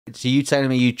So you telling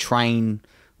me you train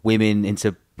women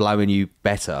into blowing you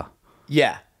better?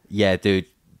 Yeah. Yeah, dude,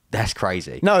 that's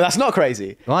crazy. No, that's not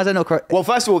crazy. Why is that not crazy? Well,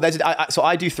 first of all, so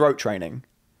I do throat training.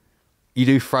 You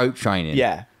do throat training?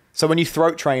 Yeah. So when you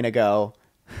throat train a girl...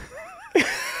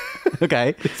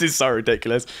 Okay. This is so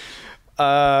ridiculous.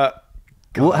 God,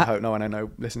 I hope no one I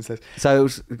know listens to this. So,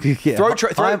 yeah. Throat.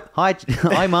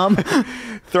 Hi, mum.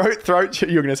 Throat.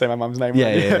 You were going to say my mum's name.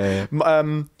 Yeah.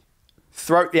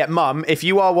 Throat. Yeah, mum. If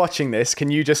you are watching this,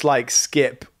 can you just like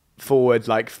skip forward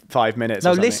like 5 minutes?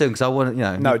 No, or something? listen, because I want to. You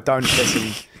know. No, don't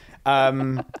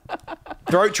listen.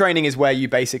 Throat training is where you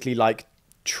basically like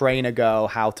train a girl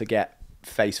how to get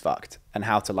face fucked and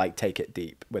how to like take it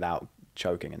deep without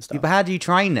choking and stuff. Yeah, but how do you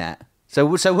train that?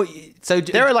 So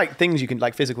there are like things you can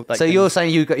like physical. Like, so you're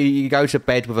saying you go to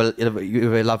bed with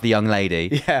a lovely young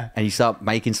lady, yeah, and you start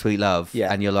making sweet love,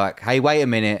 yeah, and you're like, hey, wait a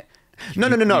minute, no,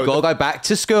 you gotta go back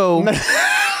to school. No.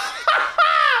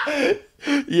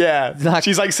 Yeah,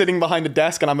 she's like sitting behind a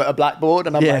desk and I'm at a blackboard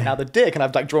and I'm like, now the dick, and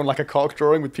I've like drawn like a cock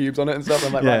drawing with pubes on it and stuff.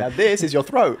 I'm like, right, now this is your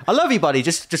throat. I love you, buddy.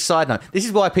 Just side note, this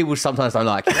is why people sometimes don't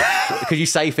like you, because you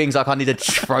say things like, I need to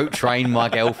throat train my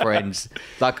girlfriends.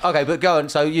 Like, okay, but go on.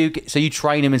 So you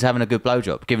train him into having a good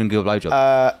blowjob, giving a good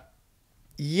blowjob.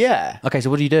 Yeah. Okay, so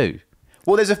what do you do?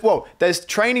 Well, there's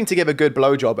training to give a good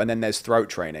blowjob, and then there's throat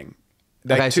training.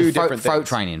 They're two different throat things.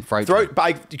 training.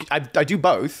 But I do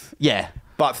both. Yeah.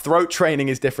 But throat training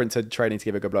is different to training to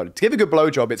give a good blowjob. To give a good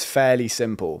blowjob, it's fairly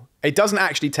simple. It doesn't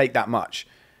actually take that much.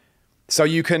 So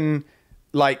you can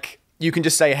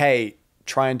just say, hey,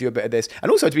 try and do a bit of this.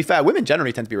 And also, to be fair, women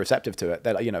generally tend to be receptive to it.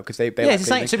 They're like, because they yeah, it's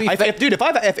like, dude, if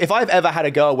I've ever had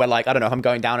a girl where like, I don't know, if I'm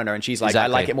going down on her and she's like,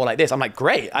 exactly, I like it more like this, I'm like,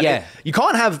 great. You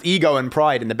can't have ego and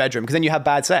pride in the bedroom because then you have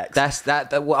bad sex.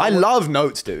 I love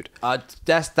notes, dude.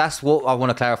 That's what I want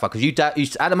to clarify, because you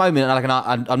at the moment, like,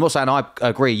 I'm not saying I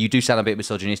agree, you do sound a bit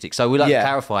misogynistic. So we like to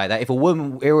clarify that if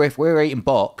we're eating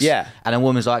box, and a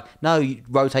woman's like, no, you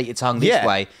rotate your tongue this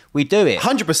way, we do it.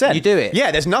 100%. You do it.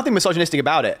 Yeah, there's nothing misogynistic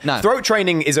about it. No. Throat training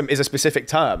is a specific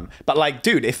term, but like,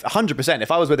 dude, if 100%,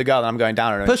 if I was with a girl and I'm going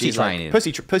down on her, pussy training,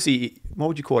 like, pussy, what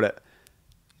would you call it?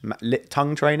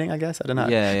 Tongue training, I guess. I don't know.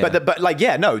 Yeah. But like,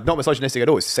 yeah, no, not misogynistic at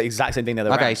all. It's the exact same thing the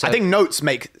other way. So, I think notes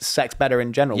make sex better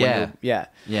in general.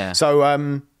 Yeah.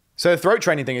 So the throat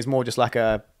training thing is more just like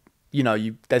a,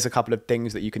 there's a couple of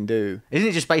things that you can do. Isn't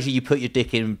it just basically you put your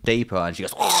dick in deeper and she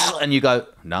goes, oh, and you go,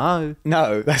 no.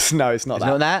 No, it's not that.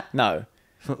 Not that? No.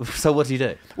 So what do you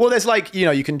do? Well, there's like,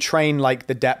 you can train like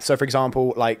the depth. So for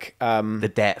example, like...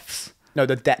 the depths. No,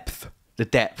 the depth. The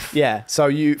depth. Yeah. So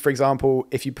you, for example,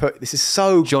 if you put... This is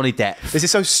so... Johnny Depp. This is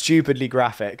so stupidly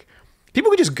graphic. People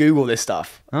could just Google this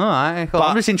stuff. All right. Cool.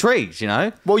 I'm just intrigued,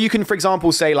 Well, you can, for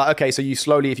example, say like, okay, so you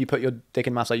slowly, if you put your dick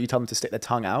in mouth, like you tell them to stick their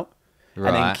tongue out. Right.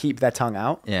 And then keep their tongue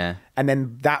out. Yeah. And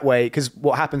then that way, because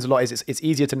what happens a lot is it's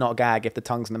easier to not gag if the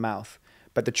tongue's in the mouth.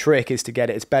 But the trick is to get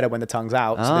it. It's better when the tongue's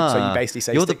out. So you basically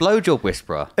say... You're the blowjob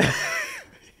whisperer.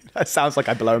 That sounds like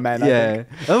I blow men. Yeah.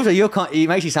 Also, it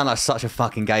makes you sound like such a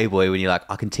fucking gay boy when you're like,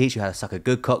 I can teach you how to suck a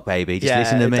good cock, baby. Just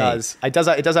listen to me. It does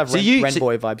have Ren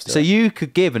boy vibes to it. So you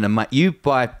could give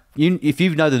if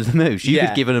you know the moves, you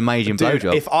could give an amazing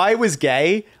blowjob. If I was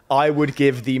gay, I would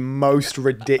give the most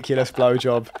ridiculous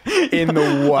blowjob in the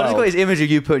world. I just got this image of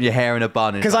you putting your hair in a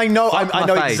bun. Because I know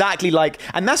exactly like,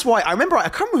 and that's why I can't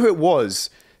remember who it was.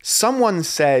 Someone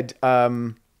said,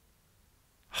 I'm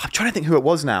trying to think who it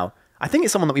was now. I think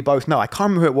it's someone that we both know. I can't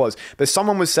remember who it was, but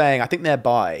someone was saying, I think they're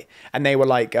bi, and they were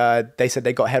like, they said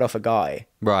they got head off a guy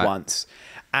once.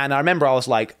 And I remember I was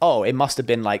like, oh, it must have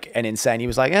been like an insane. He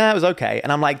was like, yeah, it was okay.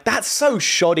 And I'm like, that's so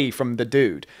shoddy from the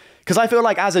dude. Because I feel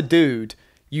like as a dude,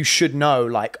 you should know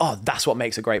like, oh, that's what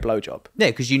makes a great blowjob. Yeah,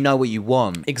 because you know what you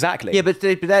want. Exactly. Yeah, but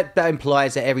that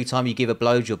implies that every time you give a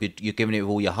blowjob, you're giving it with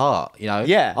all your heart,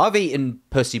 Yeah. I've eaten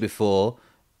pussy before.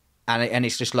 And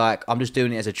it's just like, I'm just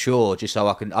doing it as a chore, just so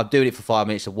I'm doing it for 5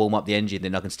 minutes to warm up the engine,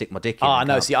 then I can stick my dick in. Oh,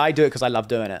 no, see, I do it because I love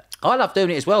doing it. I love doing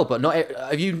it as well, but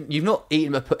you've not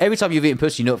eaten, every time you've eaten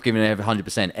pussy, you're not giving it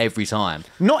 100% every time.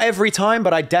 Not every time,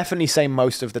 but I definitely say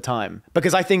most of the time.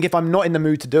 Because I think if I'm not in the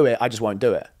mood to do it, I just won't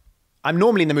do it. I'm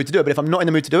normally in the mood to do it, but if I'm not in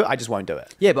the mood to do it, I just won't do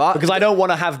it. Yeah, but because I don't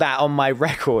want to have that on my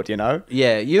record,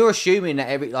 Yeah, you're assuming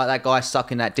that that guy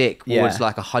sucking that dick was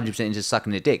like 100% into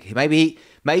sucking the dick.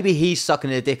 Maybe he's sucking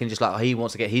the dick and just like he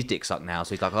wants to get his dick sucked now,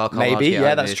 so he's like, oh, come on. Maybe,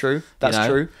 yeah, that's true. That's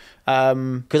true.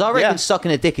 Because I reckon sucking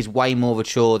a dick is way more of a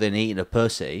chore than eating a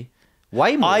pussy.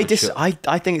 Way more. I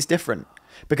think it's different.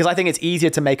 Because I think it's easier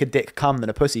to make a dick come than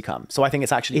a pussy come. So I think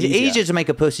it's actually easier to make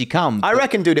a pussy come. I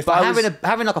reckon, dude, if I was...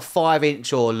 having like a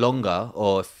 5-inch or longer,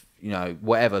 or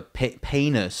whatever,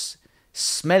 penis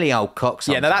smelly old cocks.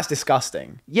 Yeah, no, that's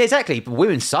disgusting. Yeah, exactly. But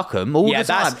women suck them all the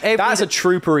time. That's a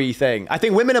troopery thing. I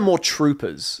think women are more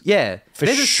troopers. Yeah, for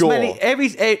sure.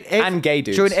 And gay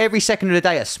dudes. During every second of the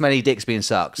day, a smelly dick's being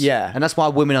sucked. Yeah. And that's why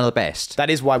women are the best. That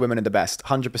is why women are the best.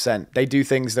 100%. They do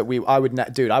things that I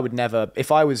would never,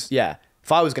 if I was going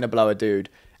to blow a dude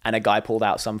and a guy pulled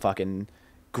out some fucking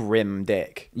grim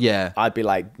dick. Yeah. I'd be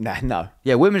like, nah, no.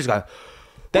 Yeah, women just go...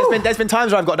 There's been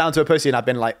times where I've got down to a pussy and I've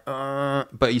been like,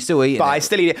 but you still eat it. But I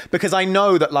still eat it because I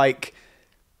know that, like,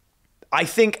 I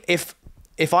think if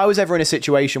I was ever in a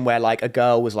situation where, like, a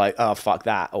girl was like, oh, fuck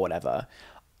that or whatever,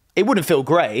 it wouldn't feel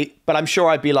great, but I'm sure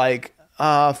I'd be like,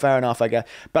 fair enough, I guess.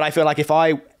 But I feel like if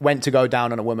I went to go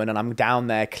down on a woman and I'm down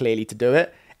there clearly to do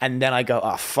it, and then I go,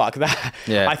 oh, fuck that.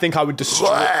 Yeah. I think I would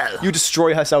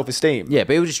destroy her self-esteem. Yeah,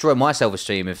 but it would destroy my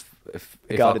self-esteem if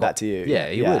a girl did that to you. Yeah,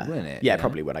 you would, wouldn't it? Yeah,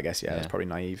 probably would, I guess. Yeah, that's probably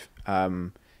naive.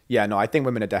 Yeah, no, I think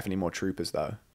women are definitely more troopers, though.